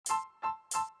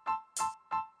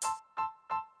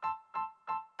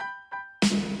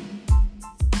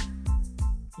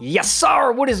Yes,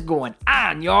 sir. What is going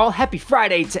on, y'all? Happy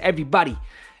Friday to everybody.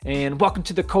 And welcome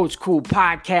to the Coach Cool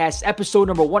Podcast, episode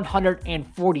number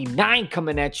 149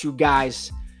 coming at you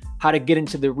guys. How to get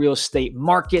into the real estate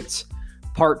market,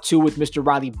 part 2 with Mr.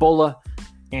 Riley Bola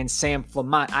and Sam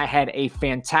Flamont. I had a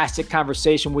fantastic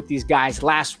conversation with these guys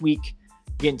last week,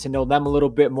 getting to know them a little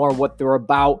bit more, what they're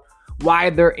about,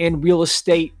 why they're in real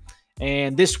estate.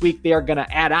 And this week they are going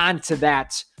to add on to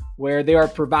that, where they are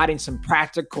providing some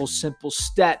practical, simple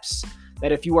steps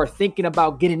that if you are thinking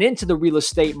about getting into the real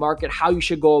estate market, how you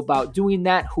should go about doing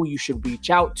that, who you should reach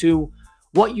out to,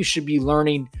 what you should be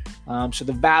learning. So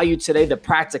the value today, the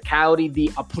practicality,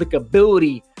 the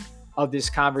applicability of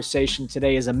this conversation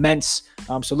today is immense.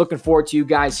 So looking forward to you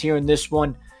guys hearing this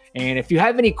one. And if you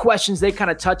have any questions, they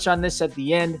kind of touch on this at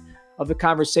the end of the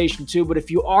conversation too. But if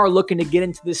you are looking to get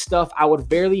into this stuff, I would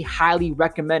very highly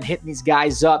recommend hitting these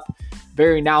guys up.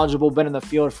 Very knowledgeable, been in the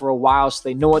field for a while, so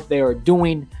they know what they are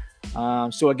doing.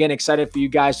 So again, excited for you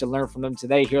guys to learn from them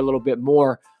today, hear a little bit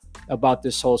more about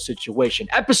this whole situation.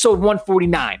 Episode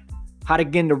 149, how to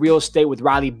get into real estate with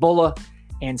Riley Bola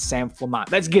and Sam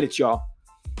Flamont. Let's get it, y'all.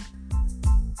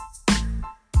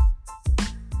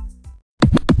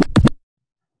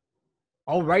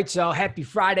 All right, y'all. Happy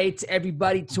Friday to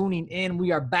everybody tuning in.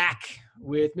 We are back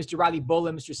with Mr. Riley Bola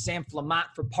and Mr. Sam Flamont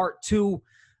for part 2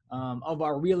 of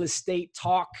our real estate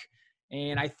talk.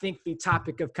 And I think the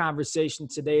topic of conversation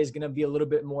today is going to be a little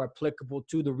bit more applicable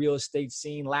to the real estate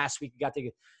scene. Last week, we got to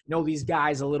know these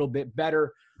guys a little bit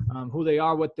better, who they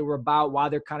are, what they're about, why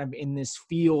they're kind of in this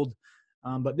field.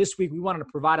 But this week, we wanted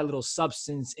to provide a little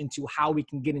substance into how we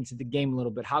can get into the game a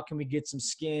little bit. How can we get some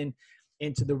skin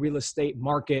into the real estate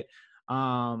market?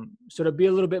 So to be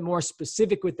a little bit more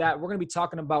specific with that, we're going to be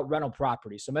talking about rental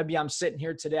property. So maybe I'm sitting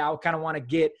here today, I kind of want to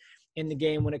get in the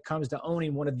game when it comes to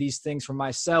owning one of these things for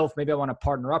myself. Maybe I want to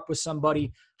partner up with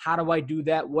somebody. How do I do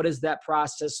that? What does that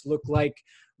process look like?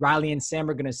 Riley and Sam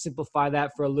are going to simplify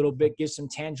that for a little bit, give some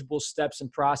tangible steps and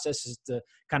processes to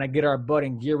kind of get our butt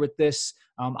in gear with this.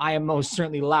 I am most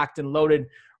certainly locked and loaded,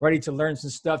 ready to learn some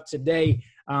stuff today.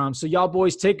 So y'all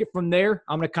boys take it from there.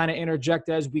 I'm going to kind of interject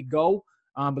as we go.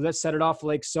 But let's set it off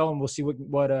like so, and we'll see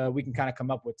what we can kind of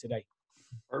come up with today.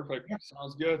 Perfect.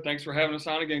 Sounds good. Thanks for having us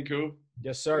on again, Coop.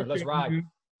 Yes, sir. Let's ride.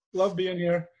 Love being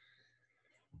here.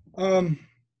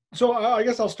 So I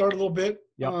guess I'll start a little bit.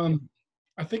 Yep.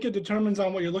 I think it determines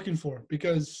on what you're looking for,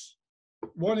 because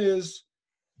one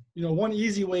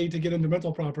easy way to get into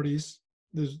rental properties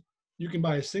is you can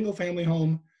buy a single family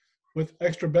home with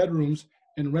extra bedrooms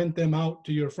and rent them out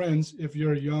to your friends if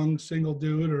you're a young single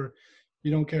dude, or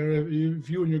you don't care if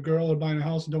you and your girl are buying a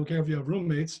house and don't care if you have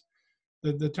roommates.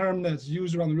 The term that's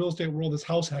used around the real estate world is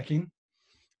house hacking.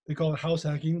 They call it house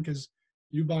hacking because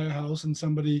you buy a house and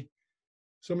somebody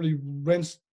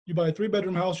rents. You buy a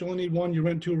 3-bedroom house, you only need one. You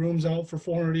rent 2 rooms out for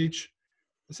 $400 each.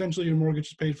 Essentially, your mortgage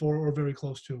is paid for or very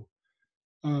close to.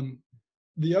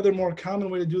 The other more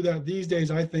common way to do that these days,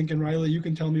 I think, and Riley, you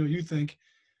can tell me what you think.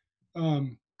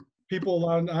 People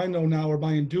I know now are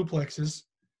buying duplexes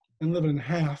and living in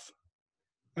half,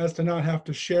 as to not have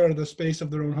to share the space of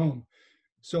their own home.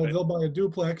 So They'll buy a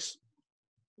duplex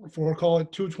for, call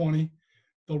it $220.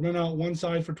 They'll rent out one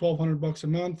side for $1,200 a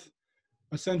month.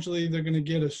 Essentially, they're going to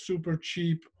get a super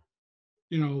cheap,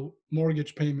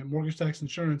 mortgage payment, mortgage tax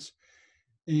insurance.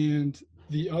 And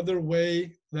the other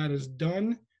way that is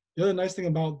done, the other nice thing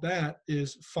about that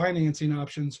is financing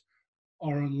options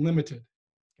are unlimited.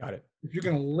 Got it. If you're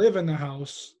going to live in the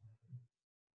house,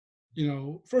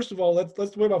 first of all,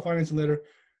 let's worry about financing later.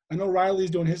 I know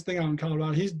Riley's doing his thing out in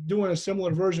Colorado. He's doing a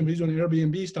similar version, but he's doing an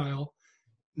Airbnb style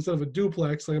instead of a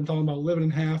duplex. Like I'm talking about living in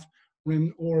half,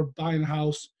 or buying a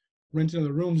house, renting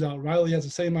the rooms out. Riley has the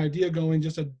same idea going,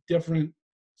 just a different.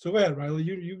 So go ahead, Riley.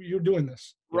 You're doing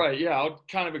this. Right. Yeah. I'll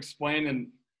kind of explain. And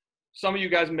some of you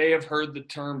guys may have heard the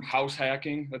term house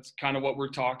hacking. That's kind of what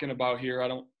we're talking about here. I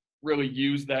don't really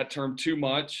use that term too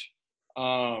much,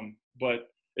 but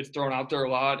it's thrown out there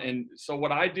a lot. And so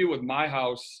what I do with my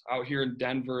house out here in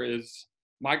Denver is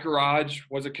my garage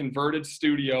was a converted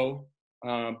studio.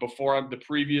 Before the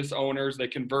previous owners, they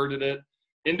converted it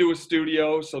into a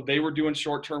studio. So they were doing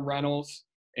short-term rentals.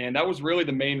 And that was really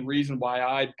the main reason why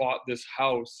I bought this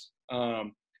house.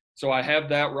 So I have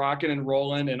that rocking and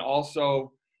rolling. And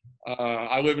also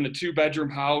I live in a 2-bedroom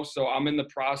house. So I'm in the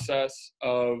process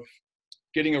of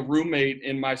getting a roommate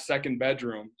in my 2nd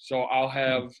bedroom. So I'll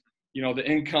have the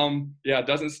income. Yeah, it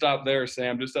doesn't stop there,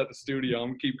 Sam, just at the studio.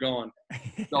 I'm gonna keep going.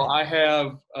 So I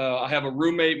have a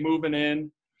roommate moving in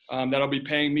that'll be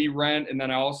paying me rent, and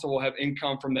then I also will have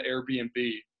income from the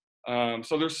Airbnb.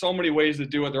 So there's so many ways to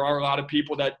do it. There are a lot of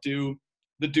people that do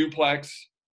the duplex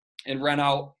and rent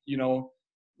out,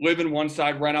 live in one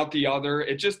side, rent out the other.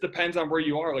 It just depends on where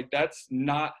you are. Like that's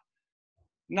not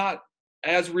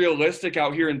as realistic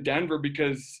out here in Denver,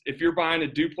 because if you're buying a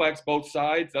duplex both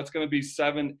sides, that's going to be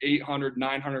 $700,000, $800,000,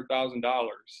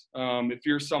 $900,000. If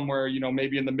you're somewhere,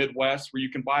 maybe in the Midwest where you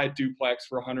can buy a duplex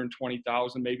for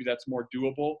 $120,000, maybe that's more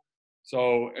doable.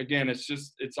 So again,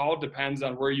 it's all depends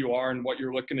on where you are and what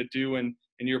you're looking to do in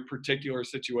your particular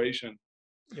situation.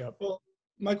 Yeah. Well,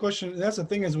 my question, that's the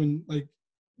thing, is when like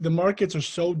the markets are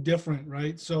so different,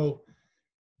 right? So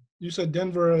you said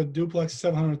Denver, a duplex,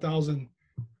 700,000.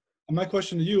 My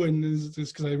question to you, and this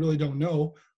is because I really don't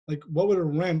know, like what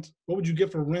would you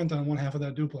get for rent on one half of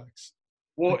that duplex?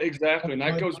 Well, Like, exactly. And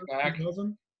that goes back.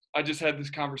 5,000? I just had this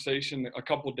conversation a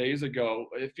couple of days ago.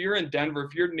 If you're in Denver,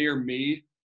 if you're near me,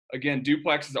 again,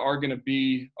 duplexes are going to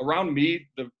be around me,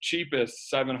 the cheapest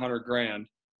 $700,000.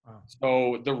 Wow.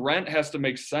 So the rent has to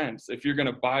make sense if you're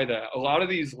going to buy that. A lot of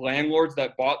these landlords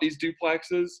that bought these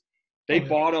duplexes, they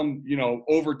bought them,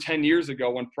 over 10 years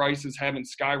ago when prices haven't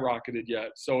skyrocketed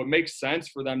yet. So it makes sense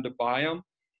for them to buy them.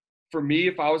 For me,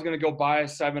 if I was going to go buy a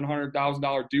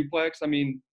 $700,000 duplex, I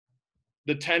mean,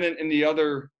 the tenant in the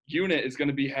other unit is going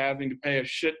to be having to pay a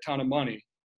shit ton of money.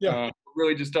 Yeah. It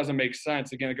really just doesn't make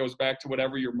sense. Again, it goes back to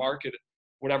whatever market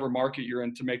you're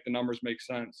in to make the numbers make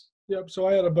sense. Yep. So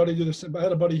I had a buddy do this. I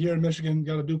had a buddy here in Michigan,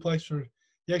 got a duplex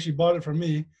he actually bought it for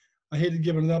me. I hated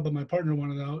giving it up, but my partner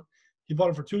wanted it out. He bought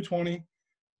it for $220,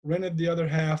 rented the other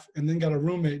half, and then got a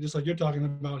roommate, just like you're talking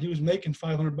about. He was making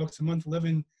 $500 a month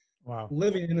living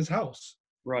in his house.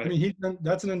 Right. I mean,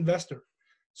 that's an investor.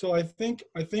 So I think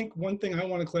one thing I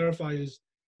want to clarify is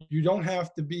you don't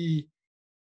have to be,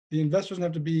 the investor doesn't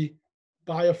have to be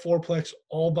buy a fourplex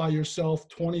all by yourself,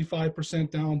 25%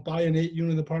 down, buy an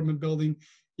 8-unit apartment building,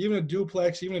 even a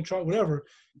duplex, even a truck, whatever.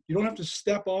 You don't have to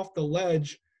step off the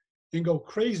ledge and go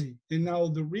crazy. And now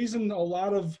the reason a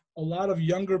lot of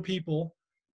younger people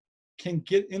can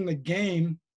get in the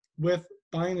game with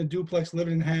buying a duplex,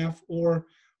 living in half, or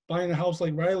buying a house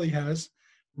like Riley has,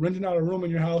 renting out a room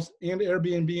in your house and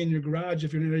Airbnb in your garage,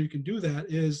 if you're in an area you can do that,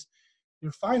 is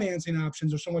your financing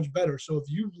options are so much better. So if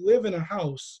you live in a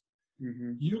house,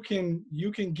 you can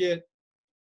get,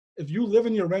 if you live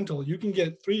in your rental, you can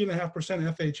get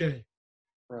 3.5% FHA.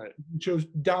 Right. Chose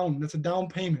down. That's a down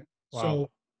payment. Wow. So,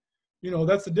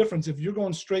 that's the difference. If you're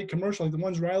going straight commercial, like the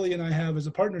ones Riley and I have as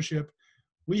a partnership,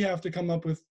 we have to come up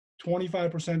with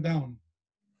 25% down.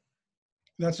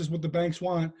 That's just what the banks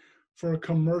want for a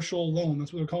commercial loan.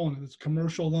 That's what they're calling it. It's a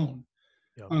commercial loan.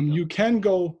 Yep. You can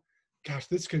go, gosh,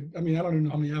 I don't even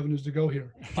know how many avenues to go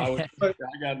here. I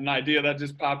got an idea that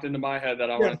just popped into my head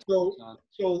that I want to talk on.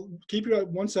 So keep your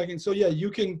 1 second. So yeah, you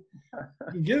can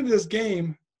get into this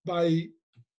game by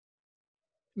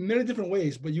many different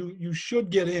ways, but you should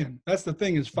get in. That's the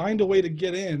thing, is find a way to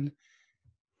get in,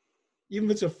 even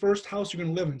if it's a first house you're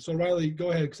going to live in. So Riley,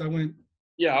 go ahead, because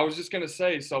Yeah, I was just going to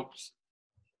say, so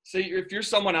if you're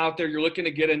someone out there, you're looking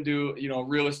to get into,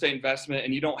 real estate investment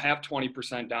and you don't have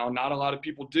 20% down. Not a lot of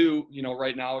people do,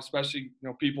 right now, especially,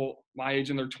 people my age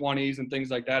in their 20s and things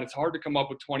like that. It's hard to come up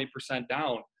with 20%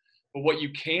 down. But what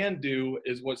you can do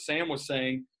is what Sam was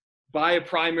saying, buy a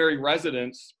primary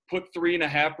residence, put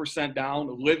 3.5% down,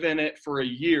 live in it for a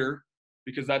year,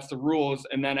 because that's the rules.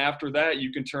 And then after that,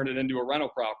 you can turn it into a rental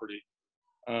property.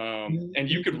 And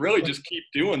you could really just keep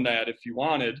doing that if you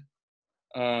wanted.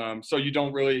 So you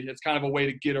don't really, it's kind of a way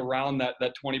to get around that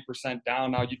 20%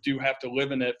 down. Now you do have to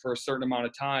live in it for a certain amount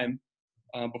of time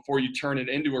before you turn it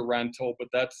into a rental, but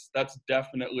that's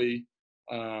definitely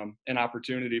an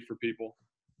opportunity for people.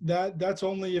 That's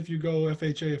only if you go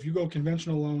FHA. If you go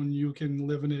conventional loan, you can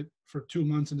live in it for 2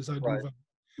 months and decide to move out.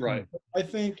 Right. I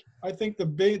think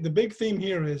the big theme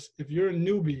here is, if you're a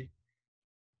newbie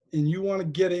and you want to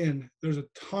get in, there's a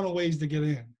ton of ways to get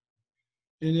in.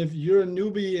 And if you're a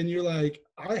newbie and you're like,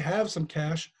 I have some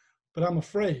cash, but I'm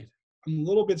afraid, I'm a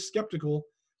little bit skeptical.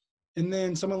 And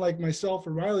then someone like myself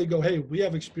or Riley go, hey, we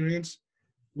have experience.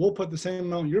 We'll put the same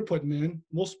amount you're putting in.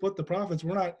 We'll split the profits.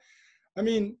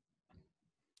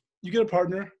 You get a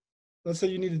partner. Let's say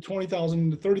you needed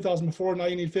 20,000 to 30,000 before. Now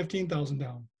you need 15,000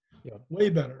 down. Yeah. Way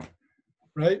better,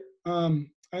 right?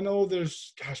 I know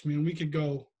we could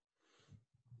go.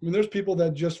 There's people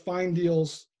that just find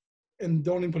deals and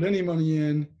don't even put any money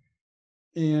in,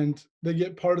 and they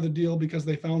get part of the deal because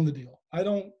they found the deal. I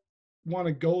don't want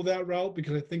to go that route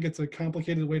because I think it's a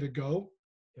complicated way to go.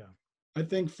 Yeah. I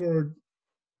think for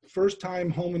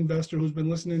first-time home investor who's been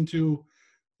listening to,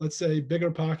 let's say, Bigger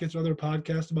Pockets or other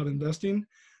podcasts about investing,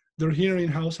 they're hearing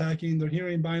house hacking, they're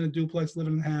hearing buying a duplex,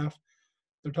 living in half.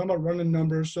 They're talking about running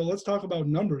numbers. So let's talk about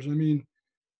numbers.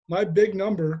 My big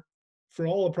number for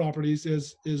all the properties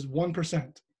is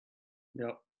 1%.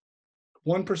 Yep.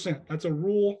 1%. That's a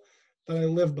rule that I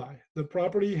live by. The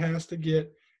property has to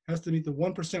meet the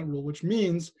 1% rule, which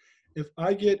means if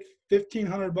I get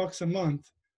 $1,500 a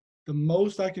month, the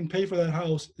most I can pay for that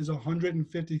house is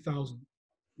 $150,000.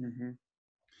 Mm-hmm.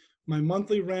 My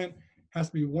monthly rent has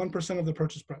to be 1% of the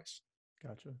purchase price.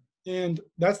 Gotcha. And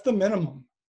that's the minimum.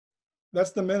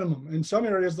 That's the minimum. In some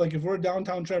areas, like if we're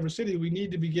downtown Traverse City, we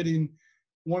need to be getting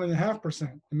 1.5%.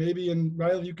 And maybe in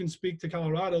Riley, you can speak to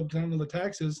Colorado, depending on the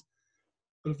taxes.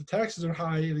 But if the taxes are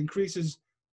high, it increases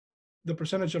the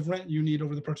percentage of rent you need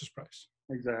over the purchase price.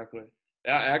 Exactly.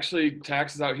 Actually,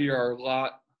 taxes out here are a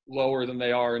lot lower than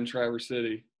they are in Traverse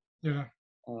City. Yeah.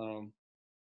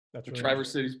 That's But really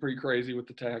Traverse City's pretty crazy with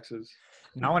the taxes.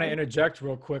 Now, I want to interject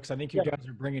real quick, because I think you guys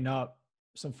are bringing up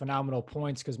some phenomenal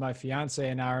points, because my fiance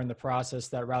and I are in the process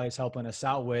that Riley's helping us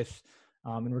out with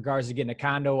in regards to getting a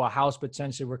condo, a house,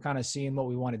 potentially. We're kind of seeing what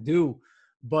we want to do.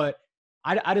 But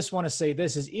I just want to say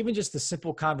this is even just a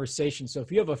simple conversation. So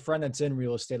if you have a friend that's in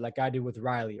real estate, like I do with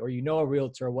Riley, or you know a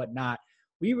realtor or whatnot,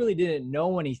 we really didn't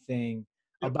know anything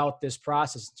about this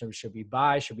process in terms of should we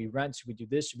buy, should we rent, should we do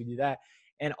this, should we do that?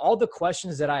 And all the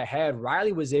questions that I had,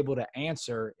 Riley was able to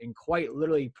answer in quite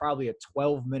literally probably a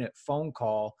 12-minute phone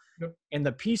call. Yep. And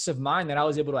the peace of mind that I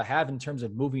was able to have in terms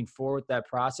of moving forward with that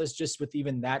process, just with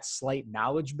even that slight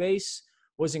knowledge base,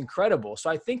 was incredible.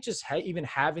 So I think just even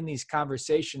having these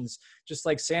conversations, just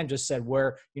like Sam just said,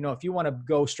 where, you know, if you want to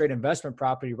go straight investment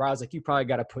property, Riley's like, you probably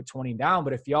got to put 20 down.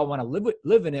 But if y'all want to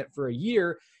live in it for a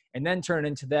year and then turn it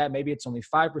into that, maybe it's only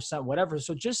 5%, whatever.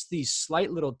 So just these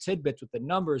slight little tidbits with the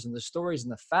numbers and the stories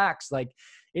and the facts, like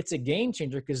it's a game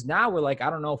changer, because now we're like, I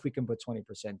don't know if we can put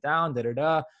 20% down,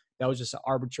 That was just an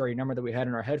arbitrary number that we had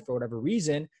in our head for whatever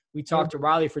reason. We talked to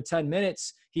Riley for 10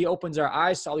 minutes. He opens our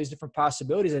eyes to all these different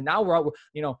possibilities. And now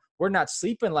we're not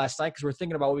sleeping last night because we're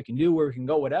thinking about what we can do, where we can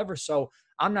go, whatever. So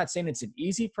I'm not saying it's an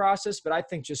easy process, but I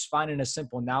think just finding a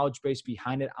simple knowledge base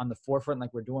behind it on the forefront,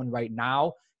 like we're doing right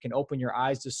now, can open your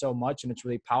eyes to so much, and it's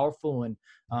really powerful. And,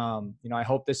 I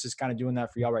hope this is kind of doing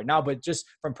that for y'all right now, but just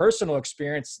from personal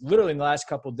experience, literally in the last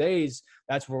couple of days,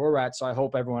 that's where we're at. So I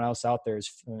hope everyone else out there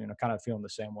is, kind of feeling the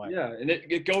same way. Yeah. And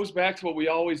it goes back to what we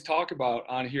always talk about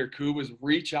on here, Koob, is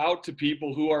reach out to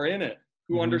people who are in it,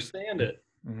 who understand it.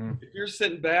 Mm-hmm. If you're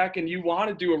sitting back and you want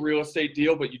to do a real estate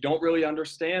deal, but you don't really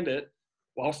understand it,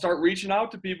 well, start reaching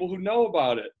out to people who know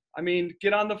about it. I mean,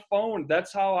 get on the phone.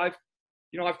 That's how I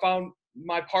found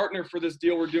my partner for this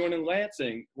deal we're doing in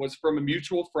Lansing was from a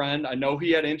mutual friend. I know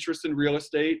he had interest in real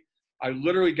estate. I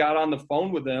literally got on the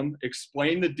phone with him,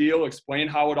 explained the deal, explained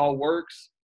how it all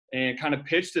works, and kind of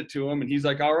pitched it to him. And he's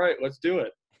like, all right, let's do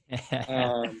it.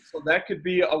 So that could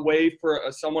be a way for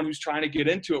someone who's trying to get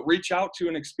into it. Reach out to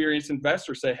an experienced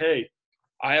investor. Say, hey,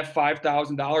 I have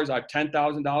 $5,000, I have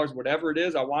 $10,000, whatever it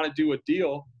is. I want to do a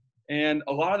deal. And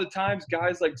a lot of the times,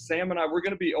 guys like Sam and I, we're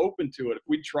going to be open to it. If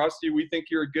we trust you, we think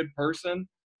you're a good person,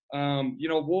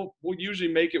 we'll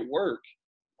usually make it work.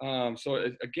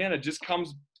 So again, it just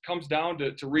comes down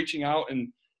to reaching out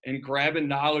and grabbing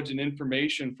knowledge and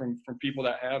information from people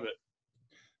that have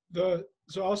it.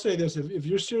 So I'll say this, if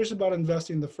you're serious about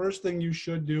investing, the first thing you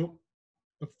should do,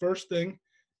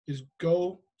 is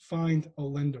go find a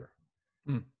lender.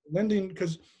 Lending,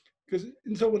 because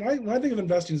so when I think of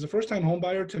investing as a first-time home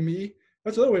buyer, to me,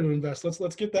 that's another way to invest.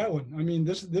 Let's get that one. I mean,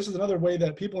 this is another way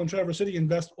that people in Traverse City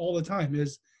invest all the time,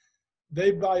 is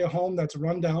they buy a home that's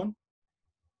run down.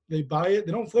 They buy it.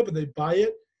 They don't flip it. They buy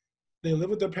it. They live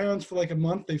with their parents for like a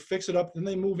month. They fix it up. Then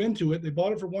they move into it. They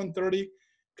bought it for $130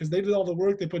 because they did all the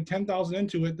work. They put $10,000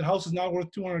 into it. The house is now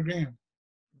worth $200,000.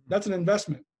 That's an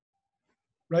investment,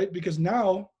 right? Because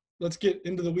now let's get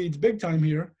into the weeds big time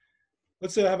here.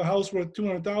 Let's say I have a house worth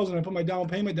 $200,000. I put my down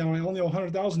payment down. I only owe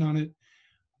 $100,000 on it.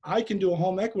 I can do a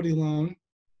home equity loan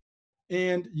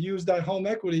and use that home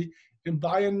equity and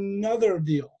buy another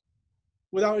deal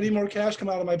without any more cash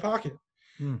coming out of my pocket.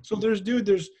 So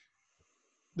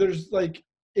there's like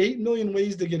 8 million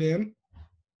ways to get in.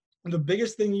 And the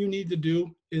biggest thing you need to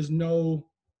do is know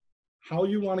how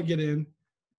you want to get in.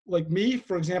 Like me,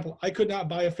 for example, I could not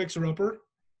buy a fixer-upper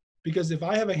because if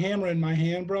I have a hammer in my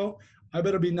hand, bro, I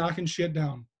better be knocking shit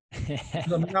down.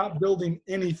 I'm not building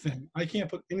anything. I can't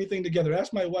put anything together.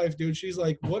 Ask my wife, dude. She's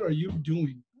like, what are you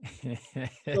doing?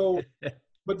 So,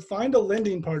 but find a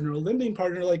lending partner.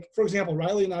 Like, for example,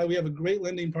 Riley and I, we have a great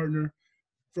lending partner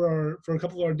for a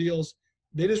couple of our deals.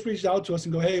 They just reached out to us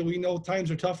and go, hey, we know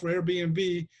times are tough for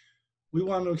Airbnb. We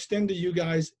want to extend to you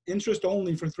guys interest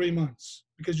only for 3 months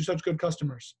because you're such good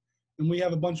customers. And we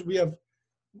have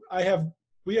I have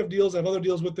deals. I have other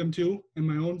deals with them too and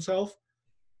my own self.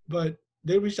 But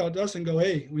they reached out to us and go,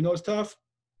 hey, we know it's tough,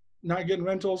 not getting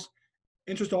rentals,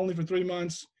 interest only for 3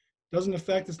 months. Doesn't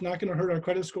affect, it's not going to hurt our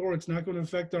credit score. It's not going to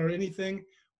affect our anything.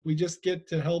 We just get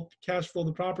to help cash flow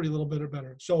the property a little bit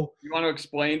better. So you want to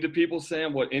explain to people,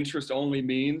 Sam, what interest only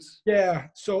means? yeah.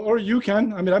 So, or you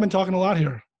can, I mean, I've been talking a lot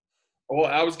here. Well,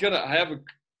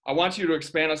 I want you to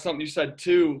expand on something you said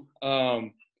too.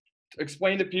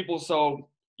 Explain to people. So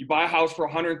you buy a house for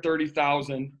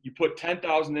 $130,000, you put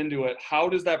 $10,000 into it. How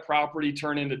does that property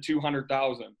turn into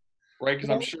 $200,000? Right?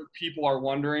 Because I'm sure people are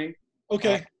wondering.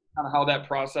 Okay. Kind of how that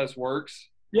process works.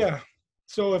 Yeah.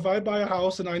 So if I buy a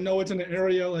house and I know it's in an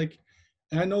area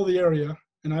and I know the area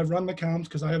and I've run the comps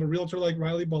because I have a realtor like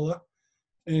Riley Bulla,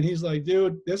 and he's like,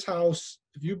 dude, this house,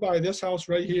 if you buy this house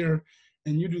right here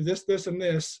and you do this, this, and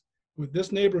this with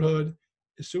this neighborhood,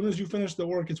 as soon as you finish the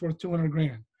work, it's worth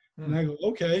 $200,000. And I go,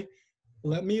 okay,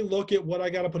 let me look at what I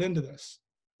got to put into this.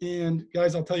 And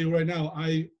guys, I'll tell you right now,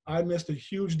 I missed a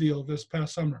huge deal this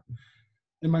past summer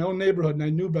in my own neighborhood, and I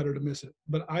knew better to miss it,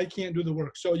 but I can't do the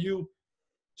work. So you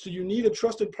need a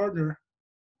trusted partner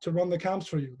to run the comps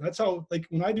for you. That's how, like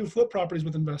when I do flip properties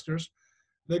with investors,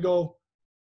 they go,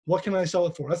 what can I sell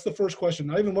it for? That's the first question.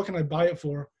 Not even what can I buy it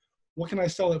for? What can I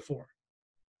sell it for?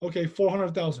 Okay,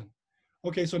 $400,000.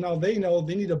 Okay, so now they know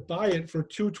they need to buy it for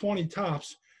 $220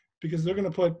 tops because they're going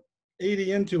to put $80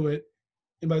 into it.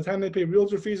 And by the time they pay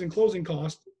realtor fees and closing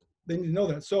costs, they need to know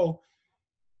that. So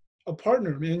a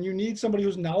partner, man, you need somebody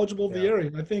who's knowledgeable of the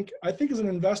area. I think as an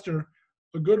investor,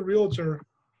 a good realtor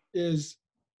and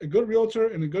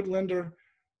a good lender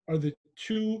are the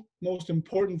two most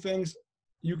important things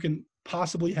you can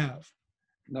possibly have.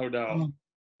 No doubt.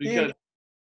 Because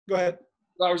go ahead.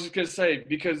 I was just gonna say,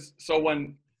 because so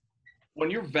when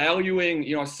you're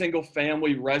valuing, a single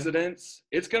family residence,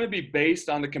 it's going to be based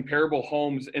on the comparable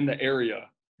homes in the area.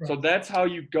 Right. So that's how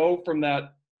you go from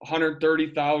that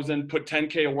 130,000, put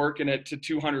 10K of work in it to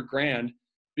 200,000.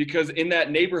 Because in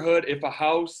that neighborhood, if a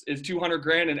house is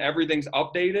 200,000 and everything's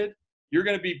updated, you're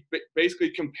going to be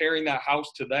basically comparing that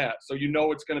house to that. So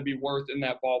it's going to be worth in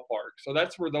that ballpark. So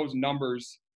that's where those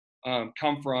numbers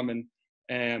come from.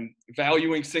 And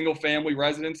valuing single family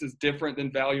residence is different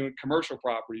than valuing commercial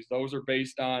properties. Those are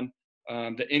based on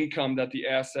the income that the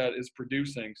asset is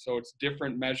producing. So it's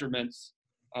different measurements.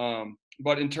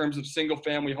 But in terms of single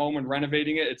family home and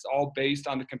renovating it, it's all based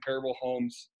on the comparable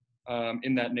homes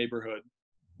in that neighborhood.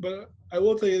 But I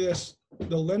will tell you this,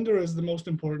 the lender is the most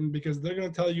important because they're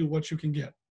going to tell you what you can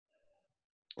get.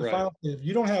 Right. If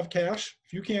you don't have cash,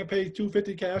 if you can't pay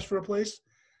 $250 cash for a place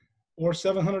or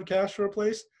 $700 cash for a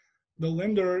place, the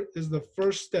lender is the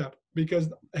first step because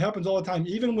it happens all the time.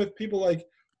 Even with people like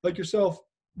yourself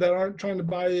that aren't trying to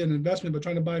buy an investment, but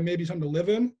trying to buy maybe something to live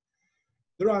in,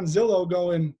 they're on Zillow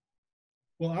going,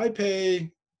 well, I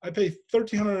pay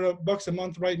 $1,300 a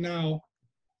month right now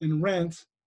in rent.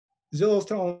 Zillow's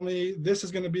telling me this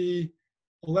is going to be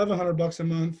 $1,100 a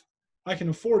month. I can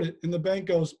afford it. And the bank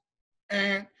goes,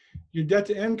 your debt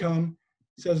to income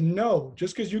says no.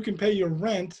 Just because you can pay your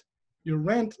rent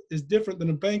is different than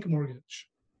a bank mortgage,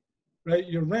 right?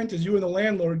 Your rent is you and the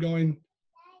landlord going,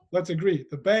 let's agree.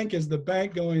 The bank is the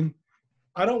bank going,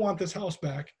 I don't want this house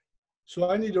back. So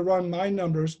I need to run my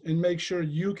numbers and make sure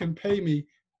you can pay me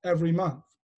every month.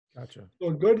 Gotcha. So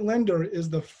a good lender is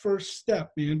the first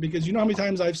step, man, because you know how many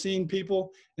times I've seen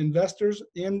people, investors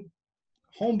and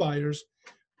home buyers,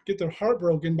 get their heart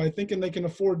broken by thinking they can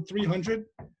afford $300.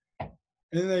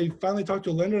 And then they finally talk to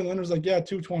a lender and the lender's like, yeah,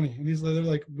 $220. And they're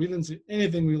like, we didn't see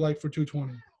anything we like for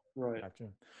 $220. Right. Gotcha.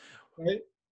 Right.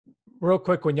 Real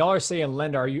quick, when y'all are saying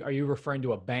lender, are you referring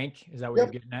to a bank? Is that what you're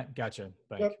getting at? Gotcha.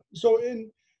 Bank. Yep. So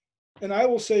and I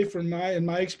will say in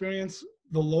my experience,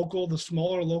 the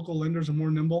smaller local lenders are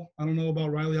more nimble. I don't know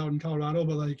about Riley out in Colorado,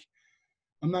 but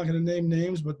I'm not going to name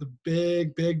names, but the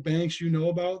big banks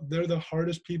about, they're the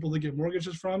hardest people to get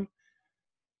mortgages from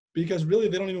because really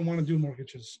they don't even want to do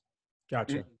mortgages.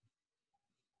 Gotcha.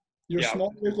 Your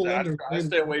small local lenders. I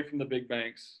stay away from the big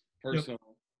banks personally.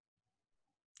 Yep.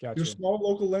 Gotcha. Your small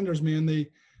local lenders, man,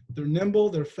 they're nimble,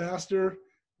 they're faster,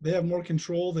 they have more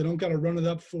control. They don't got to run it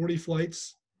up 40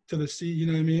 flights to the sea. You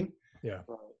know what I mean? Yeah.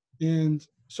 And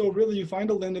so really you find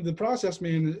a lender. The process,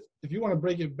 man, if you want to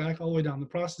break it back all the way down, the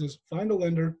process is find a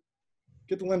lender,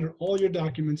 get the lender all your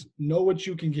documents, know what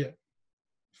you can get.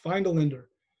 Find a lender.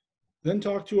 Then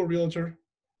talk to a realtor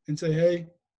and say, hey,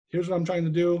 here's what I'm trying to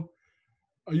do.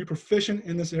 Are you proficient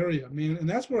in this area, man? And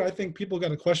that's where I think people got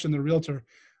to question their realtor.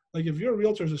 Like if your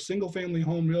realtor is a single family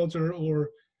home realtor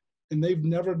and they've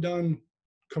never done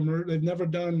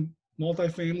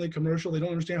multifamily commercial, they don't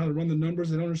understand how to run the numbers,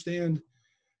 they don't understand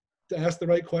to ask the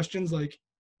right questions, like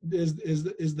is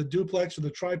the duplex or the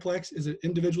triplex, is it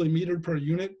individually metered per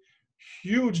unit?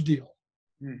 Huge deal.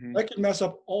 Mm-hmm. That can mess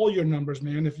up all your numbers,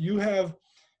 man. If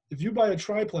if you buy a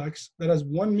triplex that has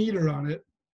 1 meter on it,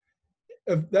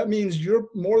 that means you're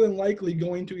more than likely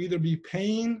going to either be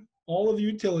paying all of the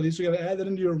utilities, so you got to add that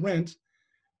into your rent,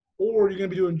 or you're going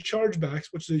to be doing chargebacks,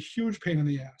 which is a huge pain in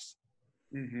the ass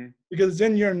because it's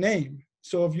in your name.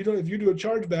 So if you do a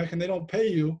chargeback and they don't pay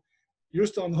you, you're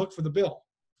still on the hook for the bill.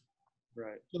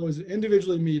 Right. So is it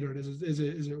individually metered? Is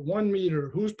it 1 meter?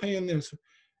 Who's paying this?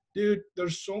 Dude,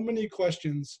 there's so many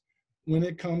questions when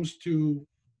it comes to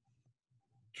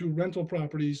rental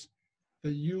properties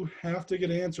that you have to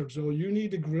get answered. So you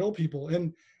need to grill people.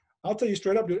 And I'll tell you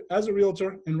straight up, dude, as a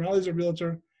realtor, and Riley's a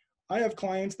realtor, I have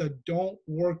clients that don't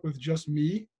work with just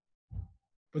me,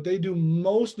 but they do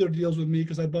most of their deals with me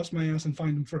because I bust my ass and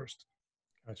find them first.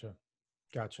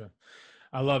 Gotcha.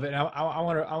 I love it. I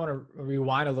want to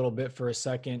rewind a little bit for a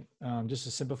second, just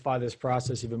to simplify this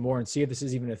process even more and see if this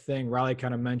is even a thing. Riley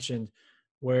kind of mentioned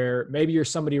where maybe you're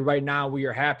somebody right now where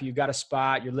you're happy, you got a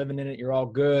spot, you're living in it, you're all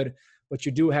good, but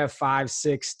you do have 5,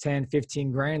 6, 10,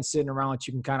 15 grand sitting around that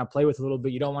you can kind of play with a little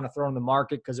bit. You don't want to throw in the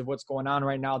market because of what's going on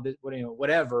right now,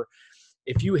 whatever.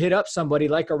 If you hit up somebody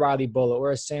like a Riley Bullough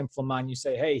or a Sam Flamon, you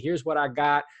say, hey, here's what I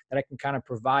got that I can kind of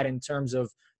provide in terms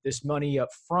of this money up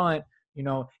front.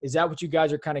 Is that what you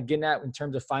guys are kind of getting at in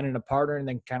terms of finding a partner and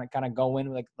then kind of go in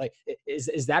like,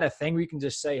 is that a thing where you can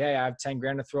just say, hey, I have 10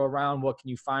 grand to throw around. What can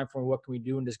you find for me? What can we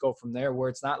do? And just go from there, where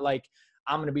it's not like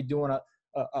I'm going to be doing a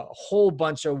whole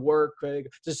bunch of work.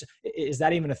 Just, is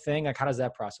that even a thing? Like, how does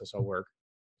that process all work?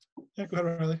 Yeah, go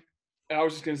ahead, Riley. I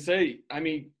was just going to say,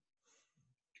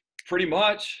 pretty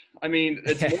much.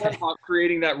 It's more about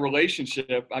creating that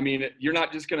relationship. You're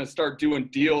not just going to start doing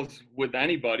deals with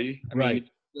anybody. Right.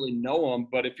 You really know them,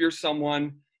 but if you're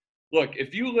someone, look,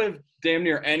 if you live damn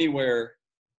near anywhere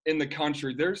in the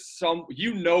country, there's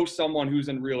someone who's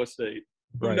in real estate,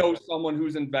 who knows someone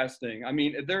who's investing.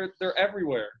 They're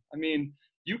everywhere.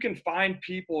 You can find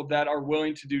people that are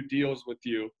willing to do deals with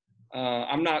you.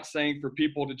 I'm not saying for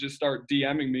people to just start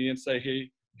DMing me and say, hey,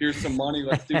 here's some money,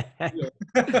 let's do a deal.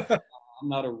 I'm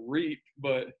not a REIT,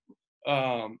 but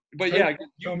yeah,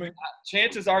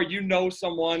 chances are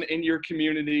someone in your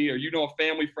community, or a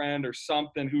family friend or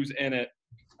something who's in it.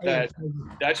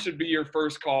 That should be your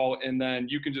first call, and then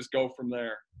you can just go from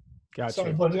there. Gotcha.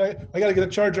 Sorry, buddy, I got to get a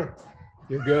charger.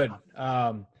 You're good.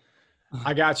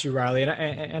 I got you, Riley.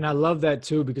 And I love that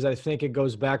too, because I think it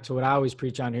goes back to what I always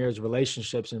preach on here is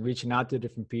relationships and reaching out to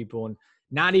different people and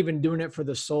not even doing it for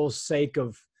the sole sake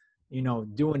of,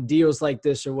 doing deals like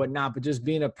this or whatnot, but just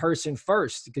being a person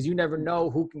first, because you never know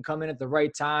who can come in at the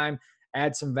right time,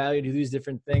 add some value to these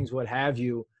different things, what have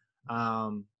you.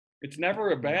 It's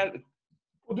never a bad.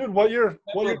 Well, dude, what you're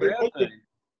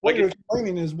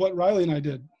explaining is what Riley and I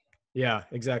did. Yeah,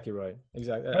 exactly right.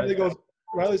 Exactly.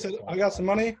 Riley said, I got some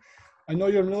money. I know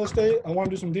you're in real estate. I want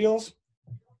to do some deals.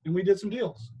 And we did some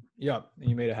deals. Yep. And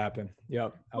you made it happen.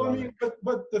 Yep.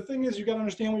 But the thing is, you got to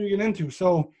understand what you're getting into.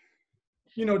 So,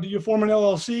 do you form an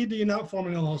LLC? Do you not form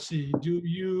an LLC?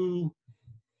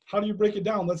 How do you break it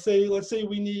down? Let's say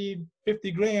we need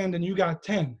 50 grand and you got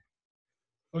 10.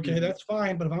 Okay, that's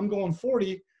fine. But if I'm going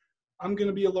 40, I'm going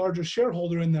to be a larger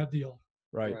shareholder in that deal.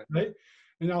 Right.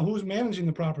 And now who's managing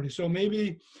the property? So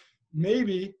maybe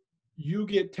you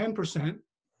get 10%.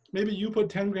 Maybe you put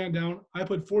 10 grand down, I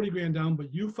put 40 grand down,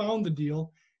 but you found the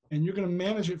deal and you're going to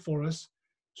manage it for us.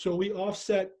 So we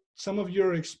offset some of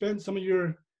your expense, some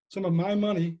of my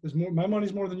money. My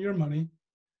money's more than your money,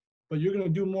 but you're going to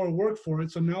do more work for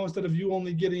it. So now instead of you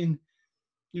only getting,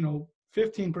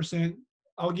 15%,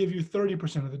 I'll give you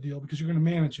 30% of the deal because you're going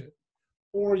to manage it.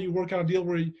 Or you work out a deal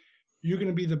where you're going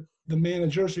to be the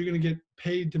manager, so you're going to get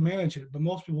paid to manage it. But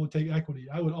most people would take equity.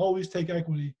 I would always take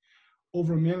equity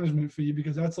over a management fee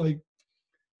because that's like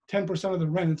 10% of the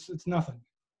rent. It's nothing.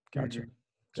 Gotcha.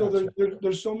 So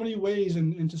there's so many ways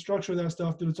and to structure that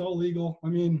stuff that it's all legal.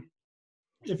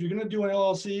 If you're going to do an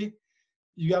LLC,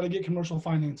 you got to get commercial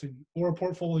financing or a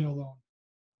portfolio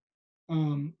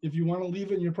loan. If you want to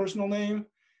leave it in your personal name,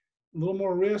 a little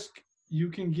more risk, you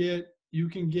can get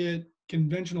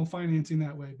conventional financing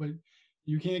that way, but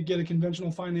you can't get a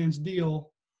conventional finance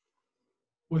deal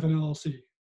with an LLC.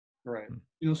 Right.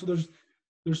 So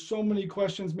there's so many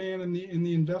questions, man, in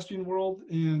the investing world.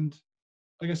 And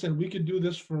like I said, we could do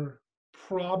this for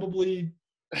probably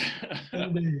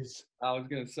 10 days. I was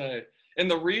going to say, and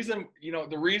the reason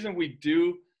we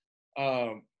do,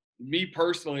 me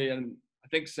personally, and I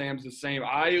think Sam's the same,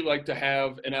 I like to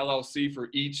have an LLC for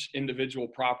each individual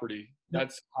property.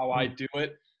 That's how I do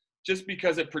it, just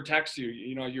because it protects you.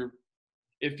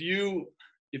 If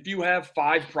you have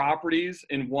 5 properties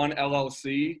in one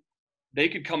LLC, they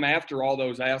could come after all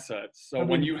those assets. So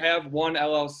when you have one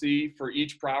LLC for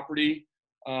each property,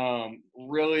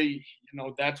 really,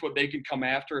 that's what they can come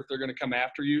after if they're going to come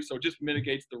after you. So it just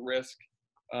mitigates the risk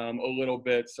a little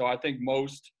bit. So I think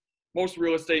most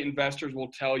real estate investors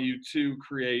will tell you to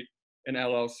create an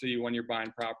LLC when you're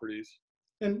buying properties.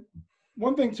 And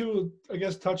one thing too, I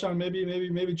guess, touch on,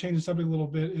 maybe change the subject a little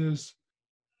bit, is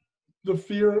the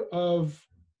fear of,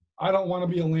 I don't want to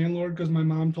be a landlord because my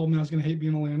mom told me I was going to hate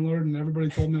being a landlord, and everybody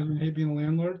told me I was going to hate being a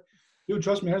landlord. Dude,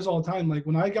 trust me, I hear this all the time. Like,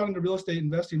 when I got into real estate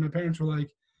investing, my parents were like,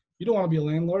 you don't want to be a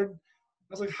landlord? I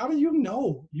was like, how do you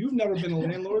know? You've never been a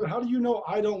landlord. How do you know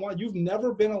you've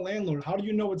never been a landlord? How do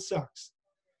you know it sucks?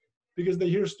 Because they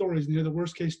hear stories, and they're the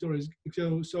worst case stories.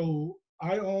 So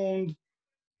I owned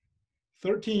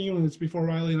 13 units before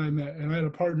Riley and I met, and I had a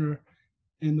partner,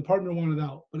 and the partner wanted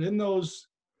out. But in those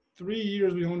 3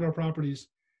 years we owned our properties,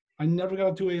 I never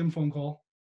got a 2 a.m. phone call.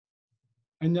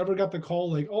 I never got the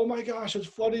call like, oh my gosh, it's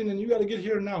flooding and you got to get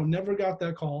here now. Never got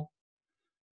that call.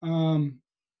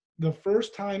 The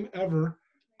first time ever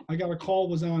I got a call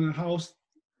was on a house,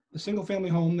 a single family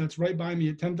home that's right by me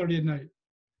at 10:30 at night.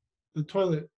 The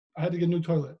toilet, I had to get a new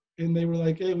toilet. And they were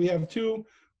like, hey, we have 2.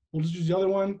 We'll just use the other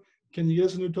one. Can you get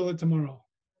us a new toilet tomorrow?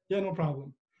 Yeah, no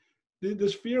problem.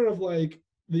 This fear of like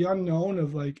the unknown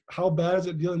of like, how bad is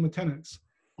it dealing with tenants?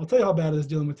 I'll tell you how bad it is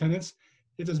dealing with tenants.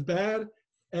 It's as bad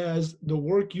as the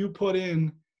work you put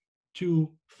in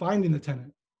to finding the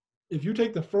tenant. If you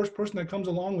take the first person that comes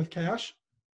along with cash,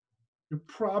 you're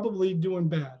probably doing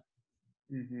bad.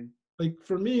 Mm-hmm. Like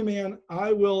for me, man,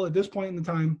 I will, at this point in the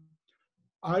time,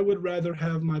 I would rather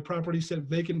have my property sit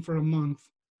vacant for a month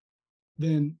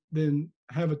than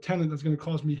have a tenant that's going to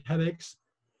cause me headaches,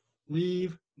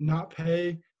 leave, not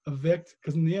pay, evict,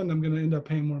 because in the end, I'm going to end up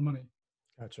paying more money.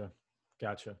 Gotcha.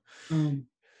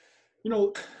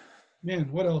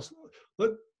 Man, what else?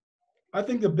 I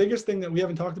think the biggest thing that we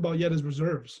haven't talked about yet is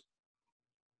reserves.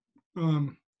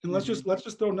 And let's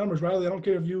just throw numbers. Riley, I don't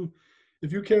care if you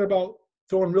care about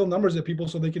throwing real numbers at people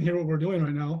so they can hear what we're doing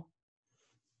right now.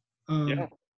 Yeah.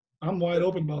 I'm wide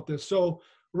open about this. So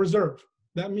reserve,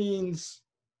 that means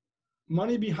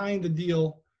money behind the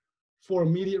deal for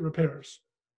immediate repairs,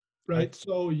 right?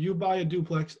 So you buy a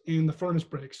duplex and the furnace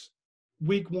breaks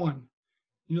week 1.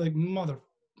 You're like,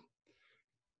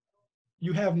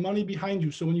 you have money behind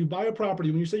you. So when you buy a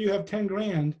property, when you say you have 10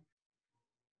 grand,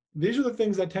 these are the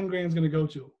things that 10 grand is going to go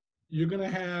to. You're going to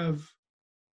have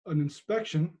an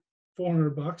inspection,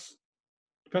 $400,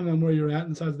 depending on where you're at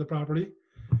and the size of the property.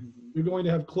 Mm-hmm. You're going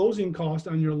to have closing costs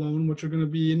on your loan, which are going to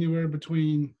be anywhere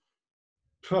between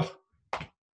 2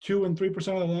 and 3%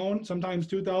 of the loan, sometimes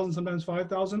 $2,000, sometimes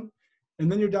 $5,000, and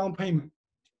then your down payment.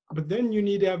 But then you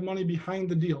need to have money behind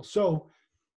the deal. So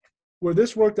where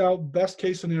this worked out, best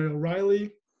case scenario,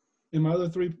 Riley and the other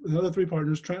three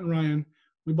partners, Trent and Ryan,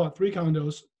 we bought 3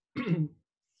 condos and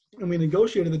we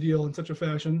negotiated the deal in such a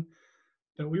fashion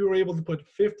that we were able to put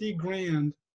 50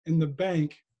 grand in the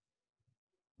bank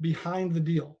behind the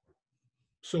deal.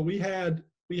 So we had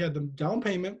the down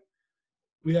payment,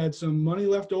 we had some money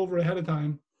left over ahead of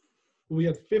time, we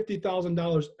had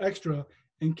 $50,000 extra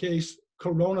in case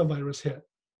coronavirus hit.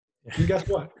 And guess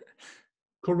what?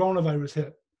 Coronavirus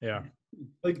hit. Yeah.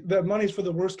 Like that money's for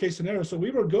the worst case scenario. So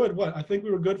we were good. I think we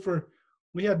were good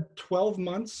we had 12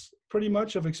 months pretty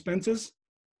much of expenses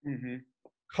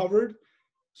covered.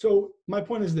 So my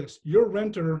point is this, your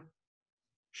renter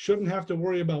shouldn't have to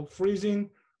worry about freezing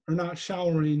or not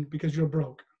showering because you're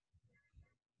broke.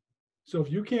 So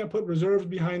if you can't put reserves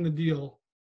behind the deal,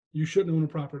 you shouldn't own a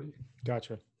property.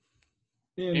 Gotcha.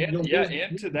 And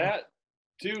to that,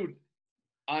 dude,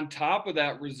 on top of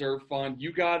that reserve fund,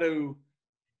 you got to,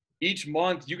 each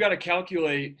month, you got to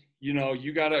calculate,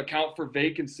 you got to account for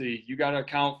vacancy. You got to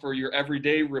account for your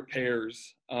everyday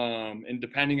repairs. And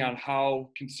depending on how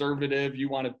conservative you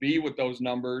want to be with those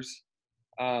numbers,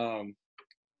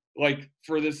 like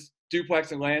for this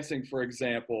duplex in Lansing, for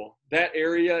example, that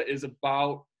area is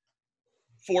about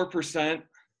 4%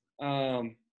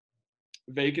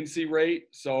 vacancy rate.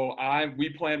 So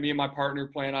me and my partner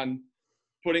plan on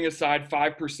putting aside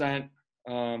 5%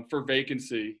 for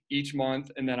vacancy each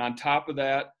month. And then on top of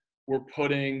that, we're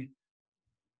putting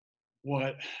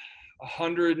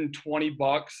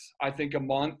 $120, I think, a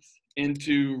month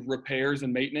into repairs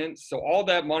and maintenance. So all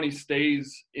that money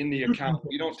stays in the account.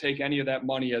 We don't take any of that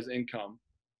money as income,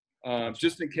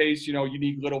 just in case, you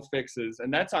need little fixes.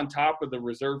 And that's on top of the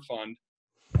reserve fund.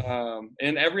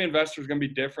 And every investor is going to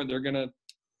be different.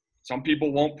 Some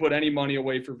people won't put any money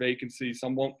away for vacancy.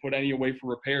 Some won't put any away for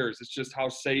repairs. It's just how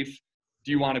safe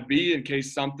do you want to be in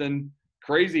case something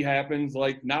crazy happens,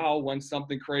 like now when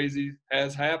something crazy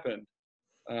has happened.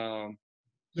 Dude,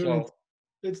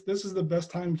 this is the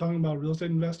best time talking about real estate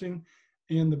investing.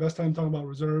 and the best time to talk about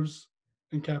reserves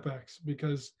and CapEx,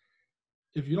 because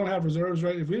if you don't have reserves,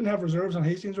 right? If we didn't have reserves on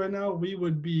Hastings right now, we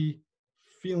would be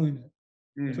feeling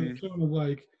it to the tune of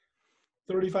like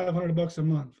 $3,500 a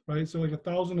month, right? So like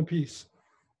 $1,000 a piece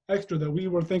extra that we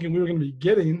were thinking we were going to be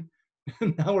getting,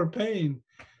 and now we're paying.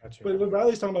 Gotcha. But what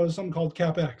Riley's talking about is something called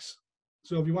CapEx.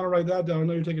 So if you want to write that down, I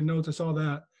know you're taking notes. I saw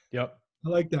that. Yep. I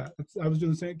like that. I was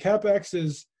doing the same. CapEx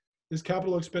is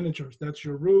capital expenditures. That's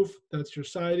your roof, that's your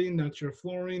siding, that's your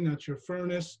flooring, that's your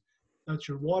furnace, that's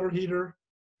your water heater.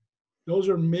 Those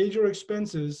are major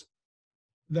expenses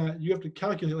that you have to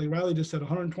calculate. Like Riley just said,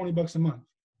 $120 a month.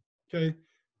 Okay.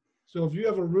 So if you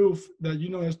have a roof that you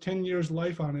know has 10 years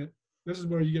life on it, this is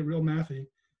where you get real mathy.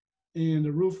 And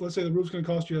the roof, let's say the roof's going to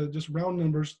cost you, just round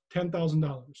numbers,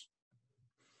 $10,000.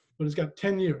 But it's got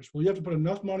 10 years. Well, you have to put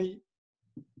enough money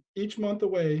each month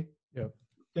away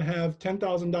to have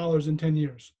 $10,000 in 10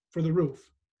 years for the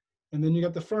roof. And then you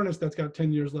got the furnace that's got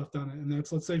 10 years left on it. And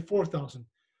that's, let's say, $4,000.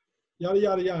 Yada,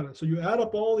 yada, yada. So you add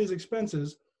up all these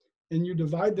expenses and you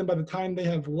divide them by the time they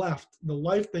have left, the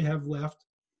life they have left,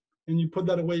 and you put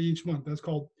that away each month. That's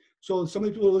called, so some of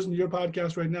the people who listen to your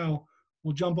podcast right now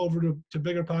will jump over to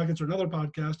Bigger Pockets or another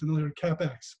podcast and they'll hear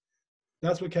CapEx.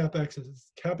 That's what CapEx is.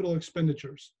 It's capital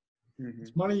expenditures.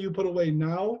 It's money you put away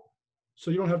now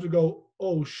so you don't have to go,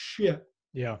 oh shit,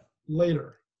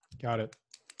 later. Got it.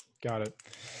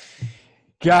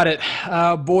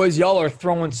 Boys, y'all are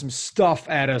throwing some stuff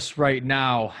at us right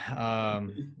now.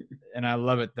 And I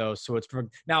love it though. So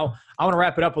now I want to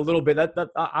wrap it up a little bit.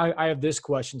 I have this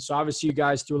question. So obviously you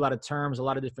guys threw a lot of terms, a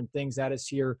lot of different things at us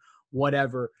here,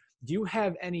 whatever. Do you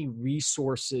have any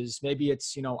resources? Maybe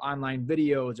it's, online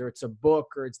videos, or it's a book,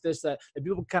 or it's this, that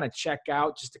people kind of check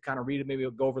out just to kind of read it. Maybe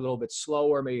it'll go over a little bit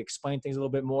slower, maybe explain things a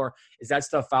little bit more. Is that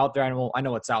stuff out there? I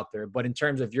know it's out there, but in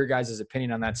terms of your guys'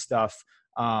 opinion on that stuff,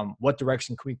 what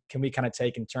direction can we kind of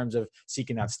take in terms of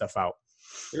seeking that stuff out?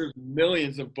 There's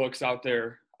millions of books out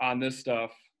there on this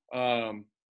stuff. I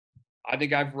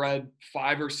think I've read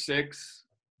 5 or 6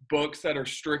 books that are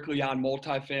strictly on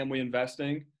multifamily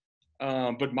investing.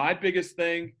 But my biggest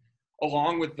thing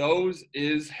along with those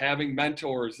is having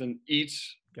mentors in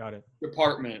each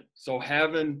department. So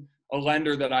having a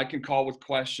lender that I can call with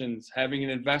questions, having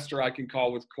an investor I can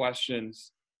call with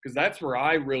questions, because that's where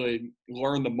I really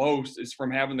learn the most, is from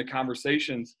having the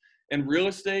conversations. And real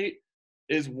estate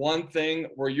is one thing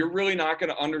where you're really not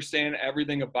going to understand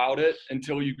everything about it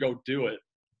until you go do it.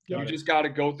 You just got to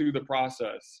go through the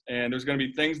process. And there's going to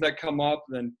be things that come up,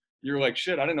 then you're like,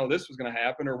 shit, I didn't know this was going to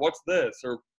happen, or what's this,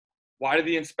 or why did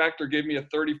the inspector give me a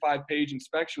 35-page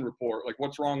inspection report? Like,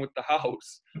 what's wrong with the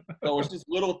house? So it's just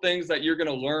little things that you're going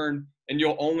to learn, and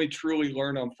you'll only truly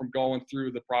learn them from going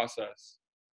through the process.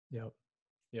 Yep.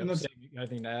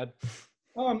 Anything to add?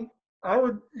 I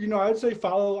would, I'd say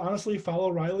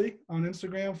follow Riley on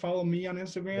Instagram, follow me on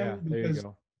Instagram. Yeah, there you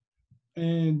go.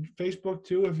 And Facebook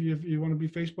too, if you want to be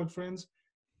Facebook friends.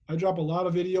 I drop a lot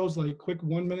of videos, like quick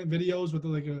 1-minute videos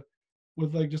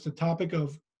with just a topic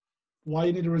of why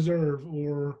you need a reserve,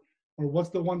 or what's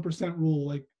the 1% rule,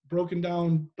 like broken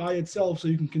down by itself so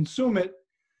you can consume it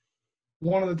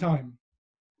one at a time,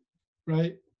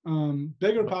 right?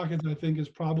 Bigger Pockets, I think, is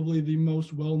probably the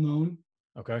most well-known.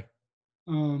 Okay.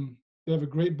 They have a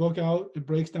great book out. It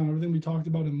breaks down everything we talked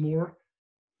about and more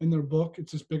in their book.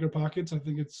 It's just Bigger Pockets. I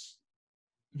think it's,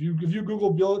 if you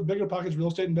Google Bigger Pockets real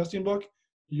estate investing book,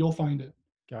 you'll find it.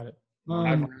 Got it.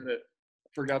 I've read it.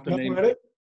 Forgot the name. Read it?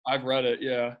 I've read it.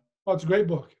 Yeah. Oh, it's a great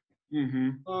book.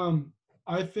 Mm-hmm.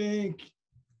 I think,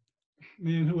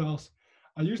 man, who else?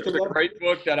 There's a great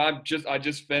book that I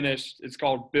just finished. It's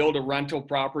called Build a Rental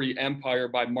Property Empire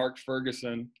by Mark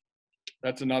Ferguson.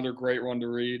 That's another great one to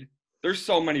read. There's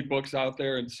so many books out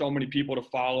there and so many people to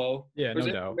follow. Yeah, there's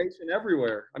no doubt. Information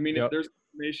everywhere. I mean, there's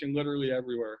information literally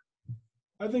everywhere.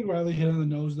 I think Riley hit on the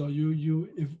nose though.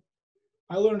 If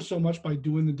I learned so much by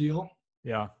doing the deal.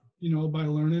 Yeah. By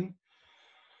learning.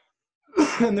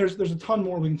 And there's a ton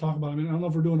more we can talk about. I mean, I don't know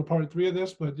if we're doing a part 3 of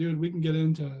this, but dude, we can get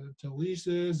into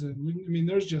leases, and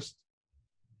there's just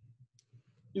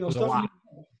there's stuff. A lot.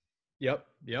 Yep.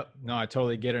 No, I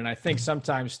totally get it. And I think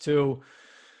sometimes too,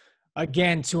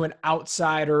 again, to an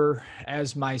outsider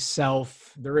as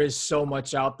myself, there is so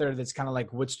much out there that's kind of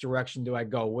like, which direction do I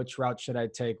go? Which route should I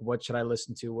take? What should I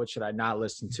listen to? What should I not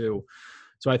listen to?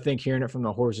 So I think hearing it from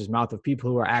the horse's mouth of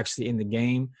people who are actually in the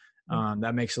game,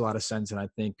 that makes a lot of sense. And I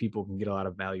think people can get a lot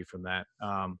of value from that.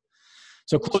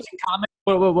 So closing comments,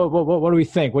 what do we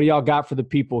think? What do y'all got for the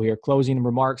people here? Closing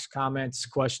remarks, comments,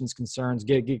 questions, concerns,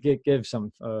 give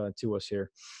some to us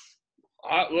here.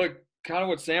 Look, kind of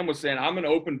what Sam was saying. I'm an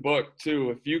open book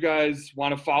too. If you guys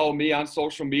want to follow me on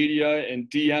social media and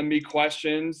DM me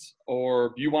questions,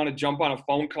 or you want to jump on a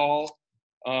phone call,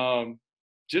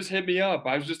 just hit me up.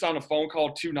 I was just on a phone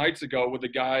call 2 nights ago with a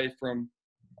guy from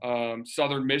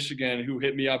Southern Michigan who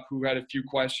hit me up, who had a few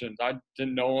questions. I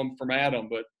didn't know him from Adam,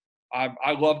 but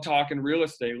I love talking real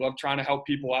estate, love trying to help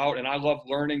people out, and I love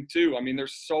learning too. I mean,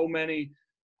 there's so many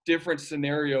different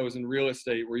scenarios in real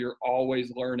estate where you're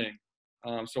always learning.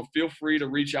 So feel free to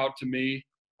reach out to me.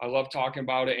 I love talking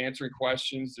about it, answering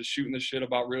questions, just shooting the shit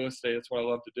about real estate. That's what I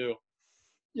love to do.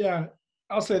 Yeah,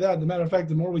 I'll say that. As a matter of fact,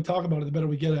 the more we talk about it, the better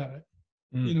we get at it.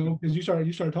 You know, because you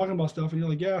start talking about stuff, and you're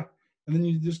like, yeah, and then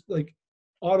you just like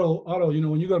auto. You know,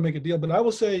 when you go to make a deal. But I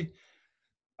will say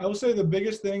the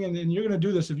biggest thing, and you're going to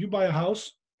do this if you buy a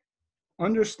house,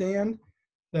 understand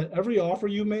that every offer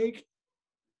you make,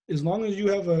 as long as you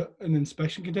have an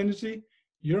inspection contingency,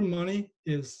 your money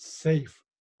is safe.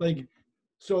 Like,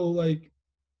 so like,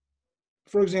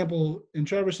 for example, in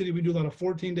Traverse City, we do a lot of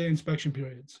 14-day inspection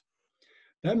periods.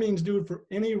 That means, dude, for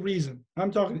any reason,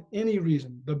 I'm talking any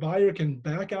reason, the buyer can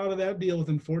back out of that deal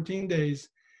within 14 days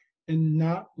and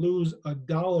not lose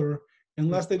 $1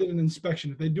 unless they did an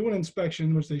inspection. If they do an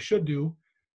inspection, which they should do,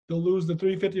 they'll lose the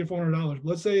 $350 or $400.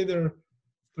 Let's say they're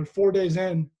 4 days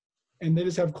in and they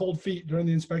just have cold feet during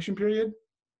the inspection period.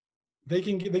 They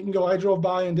can go, I drove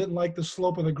by and didn't like the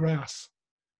slope of the grass.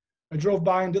 I drove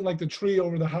by and didn't like the tree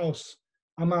over the house.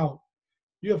 I'm out.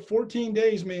 You have 14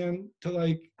 days, man, to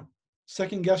like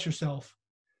second guess yourself.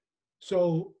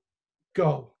 So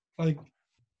go. Like,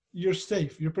 you're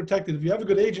safe. You're protected. If you have a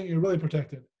good agent, you're really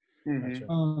protected.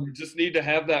 You just need to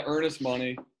have that earnest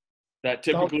money that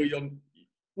typically you'll.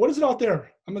 What is it out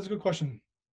there? That's a good question.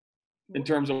 In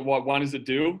terms of what one does it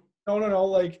do? No.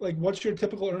 Like what's your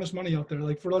typical earnest money out there?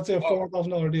 Like for, let's say, a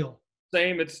 $400,000 deal.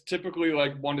 Same. It's typically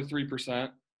like 1 to 3%.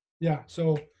 Yeah.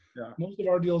 So most of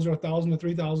our deals are 1,000 to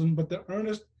 3,000, but the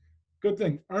earnest, good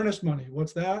thing, earnest money.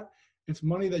 What's that? It's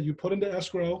money that you put into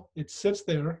escrow. It sits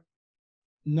there.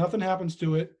 Nothing happens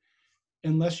to it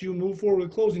unless you move forward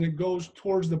with closing. It goes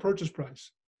towards the purchase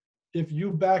price. If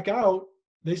you back out,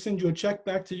 they send you a check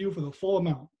back to you for the full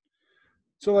amount.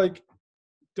 So like,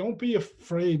 don't be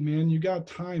afraid, man. You got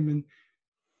time. And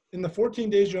in the 14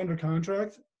 days you're under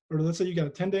contract, or let's say you got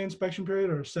a 10-day inspection period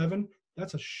or 7,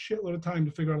 that's a shitload of time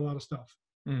to figure out a lot of stuff.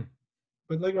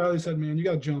 But like Riley said, man, you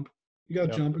got to jump. You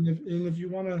got to jump. And if you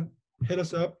want to hit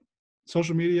us up,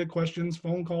 social media, questions,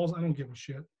 phone calls, I don't give a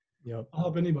shit. I'll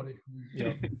help anybody.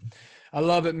 I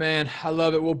love it, man. I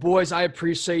love it. Well, boys, I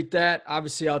appreciate that.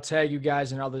 Obviously, I'll tag you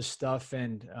guys and all this stuff.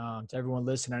 And to everyone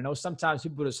listening, I know sometimes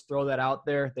people just throw that out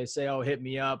there. They say, oh, hit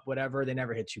me up, whatever. They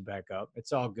never hit you back up.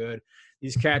 It's all good.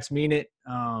 These cats mean it.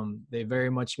 They very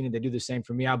much mean it. They do the same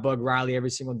for me. I bug Riley every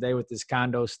single day with this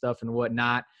condo stuff and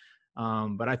whatnot.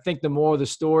 But I think the moral of the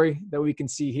story that we can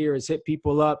see here is hit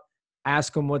people up,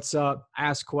 ask them what's up,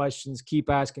 ask questions,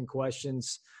 keep asking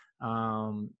questions.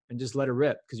 And just let it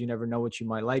rip, because you never know what you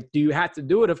might like. Do you have to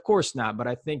do it? Of course not. But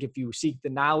I think if you seek the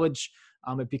knowledge,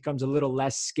 it becomes a little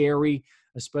less scary,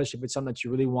 especially if it's something that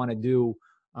you really want to do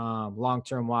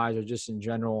long-term wise, or just in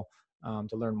general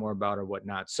to learn more about or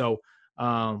whatnot. So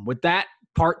with that,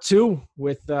 part 2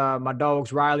 with my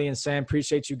dogs, Riley and Sam.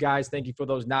 Appreciate you guys. Thank you for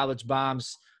those knowledge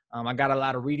bombs. I got a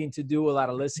lot of reading to do, a lot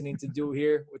of listening to do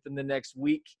here within the next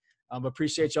week.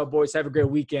 Appreciate y'all, boys. Have a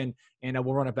great weekend, and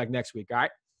we'll run it back next week. All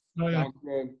right? Sounds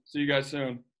good. See you guys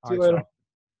soon. See you later.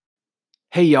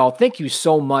 Hey, y'all. Thank you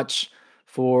so much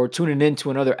for tuning in to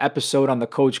another episode on the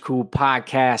Coach Cool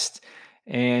podcast.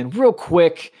 And real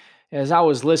quick, as I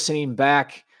was listening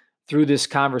back through this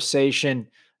conversation,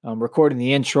 recording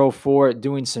the intro for it,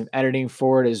 doing some editing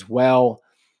for it as well,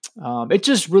 it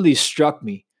just really struck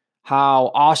me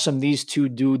how awesome these two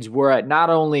dudes were at not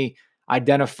only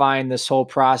identifying this whole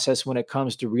process when it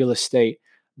comes to real estate,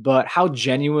 but how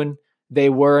genuine they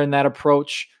were in that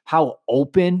approach, how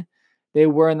open they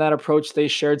were in that approach. They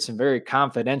shared some very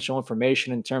confidential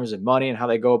information in terms of money and how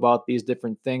they go about these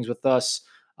different things with us.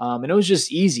 And it was just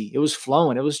easy. It was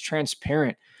flowing. It was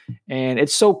transparent. And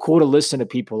it's so cool to listen to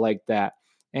people like that.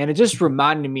 And it just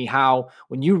reminded me how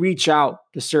when you reach out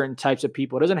to certain types of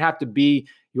people, it doesn't have to be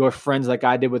your friends like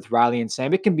I did with Riley and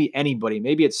Sam. It can be anybody.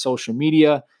 Maybe it's social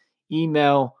media,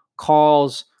 email,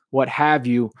 calls, what have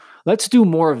you. Let's do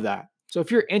more of that. So if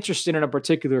you're interested in a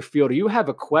particular field, or you have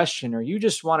a question, or you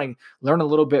just want to learn a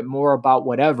little bit more about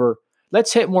whatever,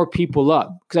 let's hit more people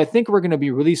up, because I think we're going to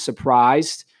be really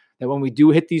surprised that when we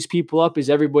do hit these people up, is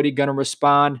everybody going to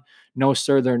respond? No,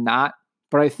 sir, they're not.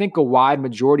 But I think a wide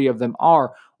majority of them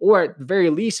are. Or at the very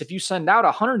least, if you send out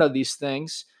 100 of these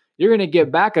things, you're going to get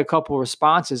back a couple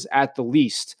responses at the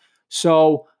least.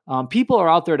 So People are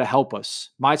out there to help us.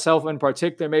 Myself in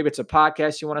particular, maybe it's a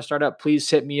podcast you want to start up, please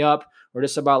hit me up, or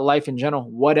just about life in general,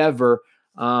 whatever.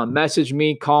 Message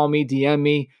me, call me, DM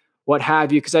me, what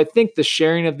have you, because I think the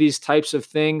sharing of these types of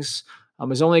things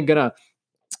is only going to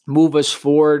move us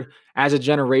forward as a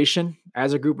generation,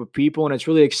 as a group of people. And it's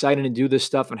really exciting to do this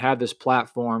stuff and have this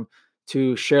platform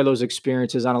to share those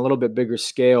experiences on a little bit bigger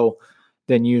scale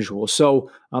than usual.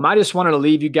 So I just wanted to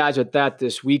leave you guys with that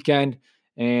this weekend.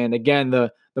 And again,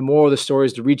 the moral of the story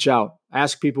is to reach out,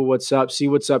 ask people what's up, see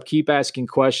what's up, keep asking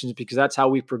questions, because that's how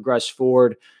we progress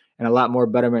forward, and a lot more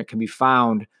betterment can be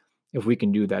found if we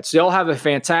can do that. So y'all have a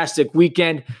fantastic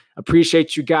weekend.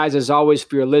 Appreciate you guys as always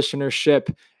for your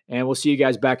listenership, and we'll see you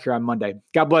guys back here on Monday.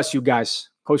 God bless you guys.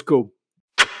 Coach Cool.